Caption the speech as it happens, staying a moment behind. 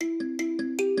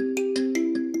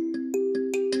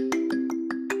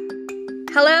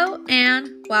Hello and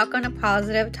welcome to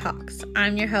Positive Talks.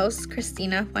 I'm your host,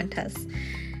 Christina Fuentes.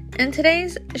 In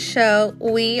today's show,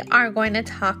 we are going to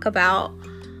talk about,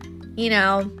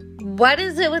 what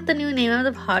is it with the new name of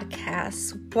the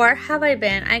podcast? Where have I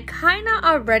been? I kind of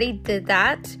already did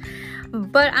that,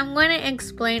 but I'm going to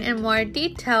explain in more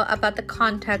detail about the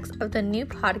context of the new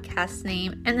podcast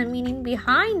name and the meaning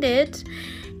behind it,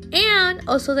 and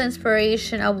also the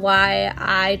inspiration of why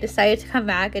I decided to come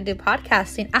back and do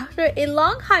podcasting after a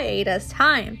long hiatus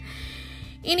time.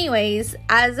 Anyways,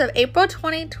 as of April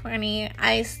 2020,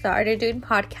 I started doing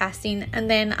podcasting and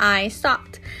then I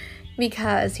stopped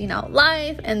because,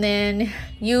 life, and then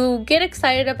you get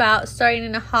excited about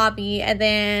starting a hobby and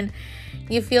then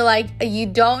you feel like you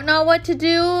don't know what to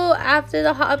do after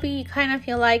the hobby. You kind of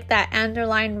feel like that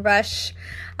underlying rush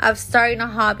of starting a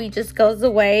hobby just goes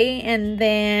away, and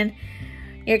then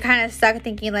you're kind of stuck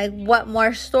thinking like, what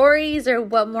more stories or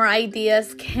what more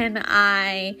ideas can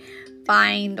I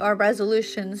find or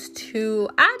resolutions to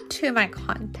add to my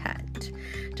content?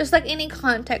 Just like any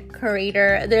content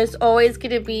creator, there's always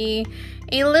going to be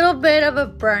a little bit of a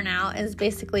burnout is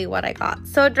basically what I got.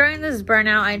 So during this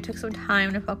burnout, I took some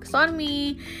time to focus on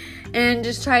me and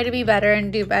just try to be better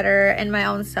and do better in my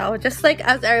own self, just like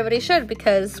as everybody should,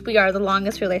 because we are the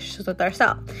longest relationships with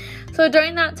ourselves. So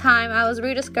during that time, I was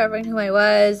rediscovering who I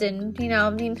was, and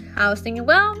I was thinking,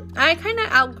 well, I kind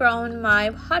of outgrown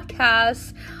my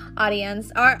podcast audience,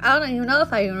 or I don't even know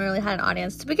if I even really had an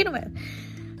audience to begin with.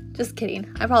 Just kidding.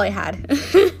 I probably had.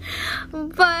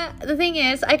 But the thing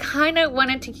is, I kind of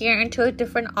wanted to gear into a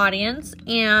different audience,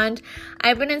 and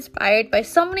I've been inspired by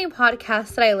so many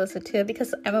podcasts that I listen to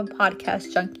because I'm a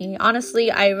podcast junkie. Honestly,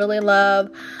 I really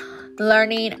love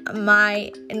learning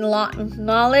my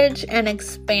knowledge and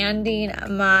expanding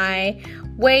my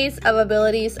ways of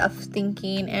abilities of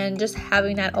thinking and just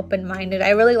having that open-minded. I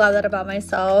really love that about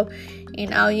myself.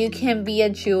 You can be a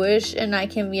Jewish and I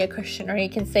can be a Christian, or you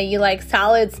can say you like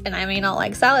salads and I may not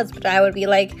like salads, but I would be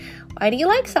like, why do you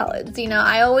like salads?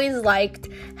 I always liked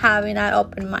having that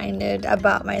open-minded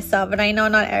about myself, and I know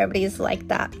not everybody's like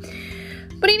that.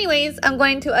 But anyways, I'm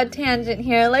going to a tangent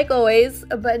here like always,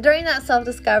 but during that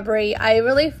self-discovery, I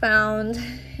really found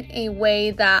a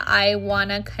way that I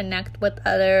want to connect with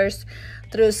others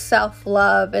through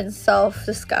self-love and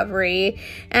self-discovery.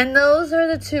 And those are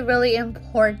the two really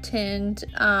important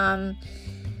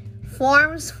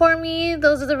forms for me.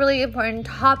 Those are the really important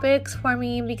topics for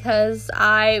me because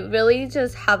I really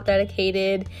just have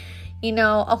dedicated,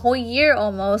 a whole year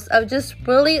almost of just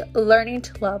really learning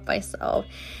to love myself.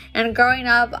 And growing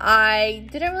up, I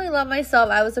didn't really love myself.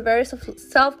 I was a very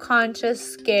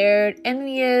self-conscious, scared,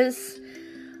 envious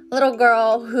little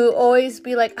girl who always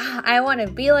be like, I want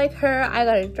to be like her, I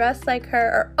gotta dress like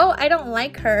her, or I don't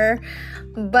like her,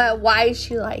 but why is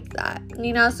she like that?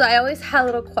 So I always had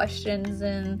little questions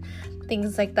and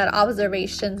things like that,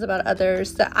 observations about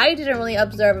others that I didn't really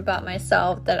observe about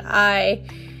myself that I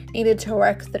needed to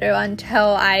work through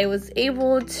until I was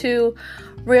able to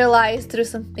realize through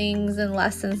some things and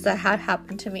lessons that had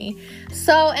happened to me.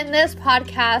 So in this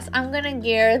podcast, I'm going to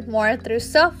gear more through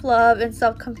self-love and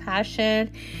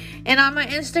self-compassion. And on my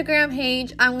Instagram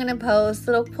page, I'm going to post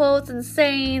little quotes and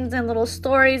sayings and little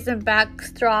stories and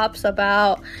backdrops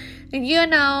about,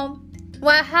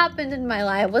 what happened in my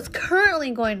life, what's currently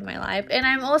going in my life. And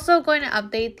I'm also going to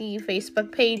update the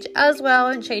Facebook page as well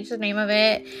and change the name of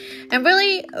it and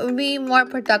really be more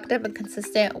productive and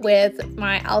consistent with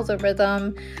my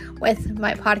algorithm with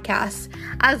my podcast,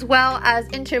 as well as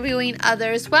interviewing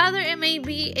others, whether it may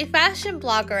be a fashion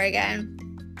blogger again,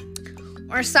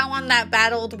 or someone that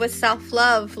battled with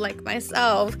self-love like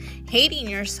myself, hating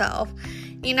yourself.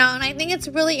 And I think it's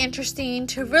really interesting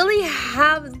to really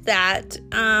have that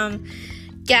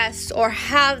guest or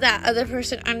have that other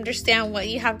person understand what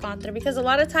you have gone through, because a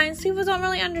lot of times people don't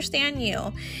really understand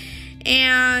you.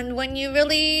 And when you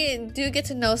really do get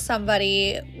to know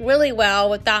somebody really well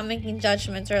without making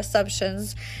judgments or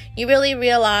assumptions, you really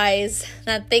realize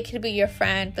that they could be your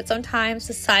friend. But sometimes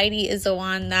society is the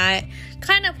one that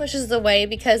kind of pushes away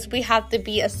because we have to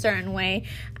be a certain way,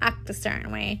 act a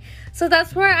certain way. So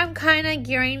that's where I'm kind of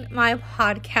gearing my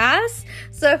podcast.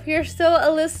 So if you're still a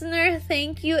listener,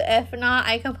 thank you. If not,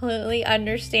 I completely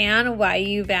understand why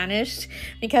you vanished,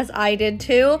 because I did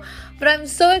too. But I'm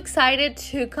so excited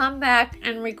to come back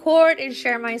and record and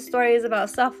share my stories about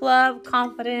self-love,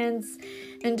 confidence,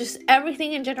 and just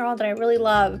everything in general that I really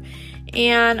love.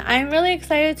 And I'm really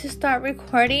excited to start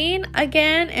recording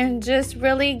again and just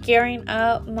really gearing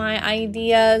up my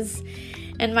ideas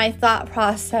and my thought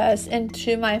process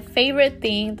into my favorite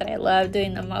thing that I love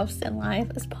doing the most in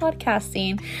life is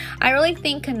podcasting. I really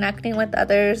think connecting with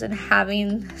others and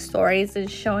having stories and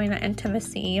showing that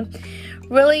intimacy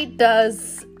really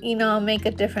does, make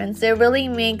a difference. It really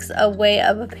makes a way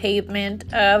of a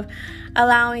pavement of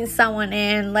allowing someone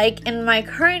in. Like in my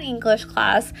current English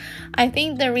class, I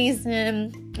think the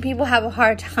reason people have a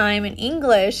hard time in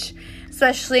English,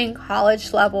 especially in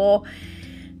college level,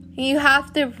 you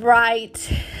have to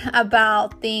write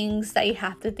about things that you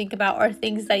have to think about or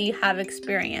things that you have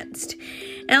experienced.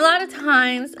 And a lot of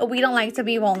times we don't like to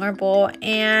be vulnerable,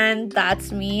 and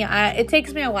that's me. It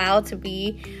takes me a while to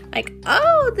be like,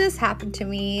 oh, this happened to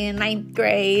me in 9th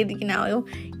grade,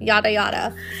 yada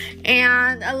yada.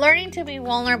 And learning to be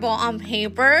vulnerable on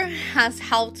paper has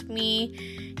helped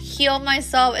me heal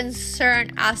myself in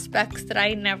certain aspects that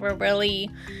I never really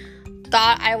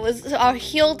thought I was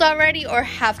healed already or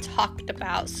have talked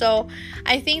about. So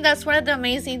I think that's one of the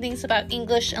amazing things about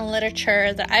English and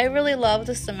literature that I really love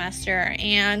this semester.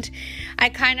 And I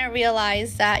kind of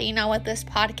realized that, with this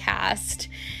podcast,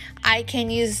 I can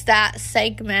use that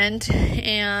segment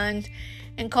and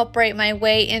incorporate my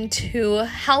way into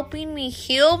helping me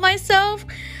heal myself,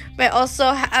 but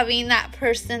also having that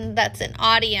person that's an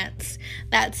audience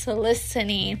that's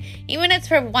listening, even if it's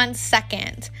for 1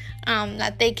 second,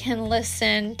 that they can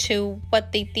listen to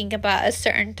what they think about a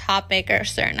certain topic or a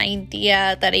certain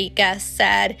idea that a guest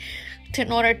said, in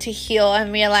order to heal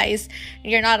and realize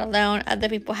you're not alone. Other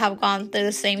people have gone through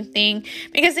the same thing.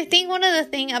 Because I think one of the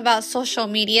things about social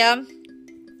media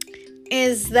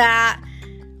is that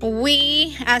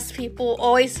we as people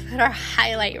always put our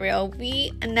highlight reel.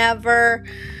 We never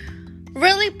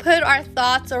really put our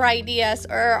thoughts or ideas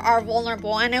or are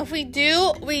vulnerable. And if we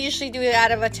do, we usually do it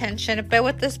out of attention. But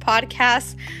with this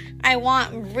podcast, I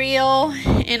want real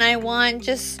and I want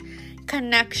just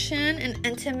connection and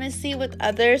intimacy with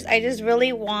others. I just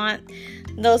really want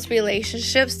those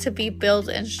relationships to be built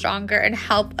and stronger and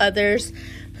help others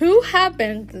who have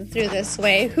been through this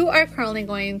way, who are currently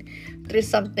going through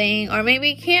something, or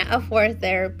maybe can't afford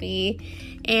therapy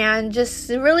and just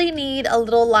really need a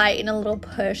little light and a little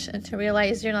push and to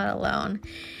realize you're not alone.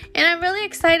 And I'm really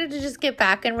excited to just get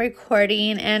back and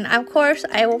recording. And of course,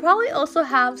 I will probably also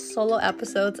have solo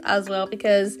episodes as well,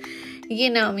 because you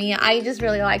know me, I just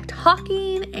really like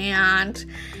talking, and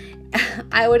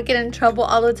I would get in trouble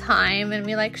all the time and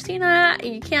be like, Christina,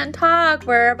 you can't talk.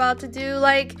 We're about to do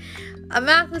like a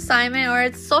math assignment or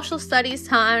it's social studies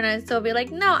time, and I'd still be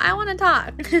like, no, I want to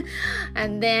talk.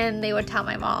 And then they would tell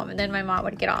my mom, and then my mom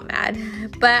would get all mad.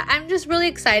 But I'm just really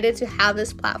excited to have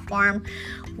this platform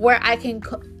where I can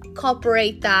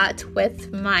incorporate that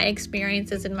with my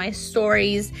experiences and my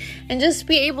stories, and just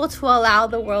be able to allow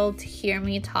the world to hear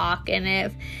me talk. And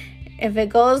if it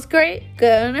goes great,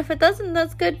 good, and if it doesn't,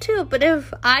 that's good too. But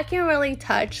if I can really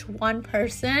touch one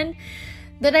person,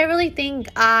 then I really think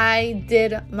I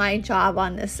did my job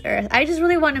on this earth. I just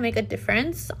really want to make a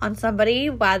difference on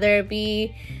somebody, whether it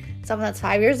be someone that's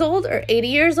 5 years old or 80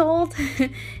 years old.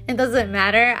 It doesn't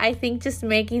matter. I think just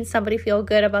making somebody feel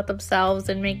good about themselves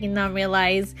and making them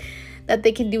realize that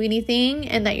they can do anything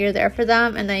and that you're there for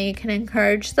them and that you can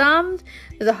encourage them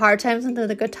through the hard times and through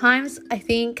the good times. I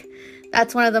think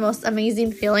that's one of the most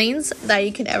amazing feelings that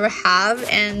you can ever have,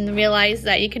 and realize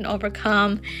that you can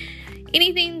overcome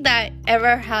anything that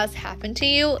ever has happened to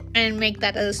you and make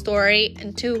that as a story,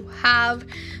 and to have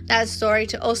that story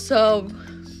to also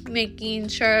making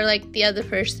sure like the other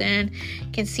person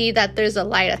can see that there's a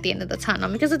light at the end of the tunnel,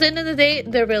 because at the end of the day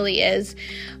there really is.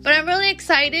 But I'm really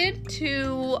excited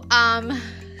to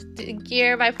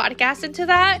gear my podcast into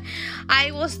that.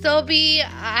 I will still be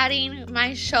adding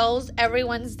my shows every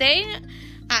Wednesday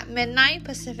at midnight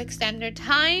Pacific Standard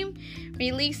Time,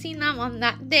 releasing them on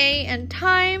that day and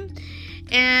time.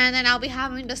 And then I'll be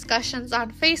having discussions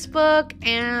on Facebook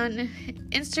and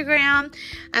Instagram.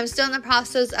 I'm still in the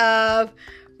process of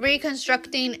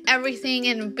reconstructing everything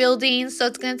and building, so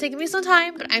it's going to take me some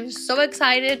time, but I'm so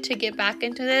excited to get back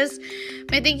into this.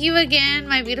 But thank you again,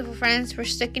 my beautiful friends, for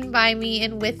sticking by me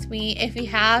and with me. If you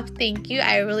have, thank you.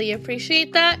 I really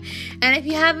appreciate that. And if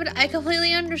you haven't, I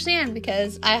completely understand,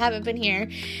 because I haven't been here.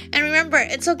 And remember,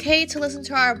 it's okay to listen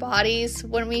to our bodies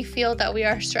when we feel that we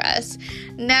are stressed.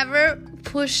 Never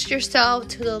push yourself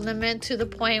to the limit, to the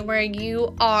point where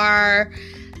you are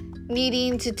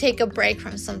needing to take a break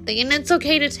from something. And it's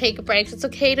okay to take breaks. It's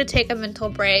okay to take a mental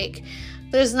break.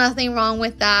 There's nothing wrong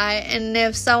with that. And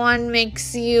if someone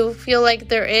makes you feel like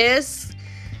there is,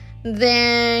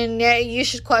 then yeah, you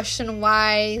should question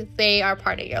why they are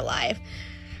part of your life.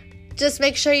 Just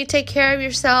make sure you take care of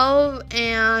yourself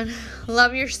and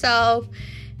love yourself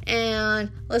and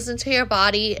listen to your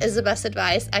body is the best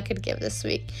advice I could give this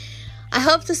week. I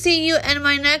hope to see you in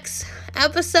my next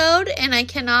episode, and I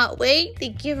cannot wait.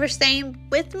 Thank you for staying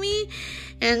with me,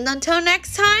 and until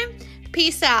next time,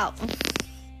 peace out.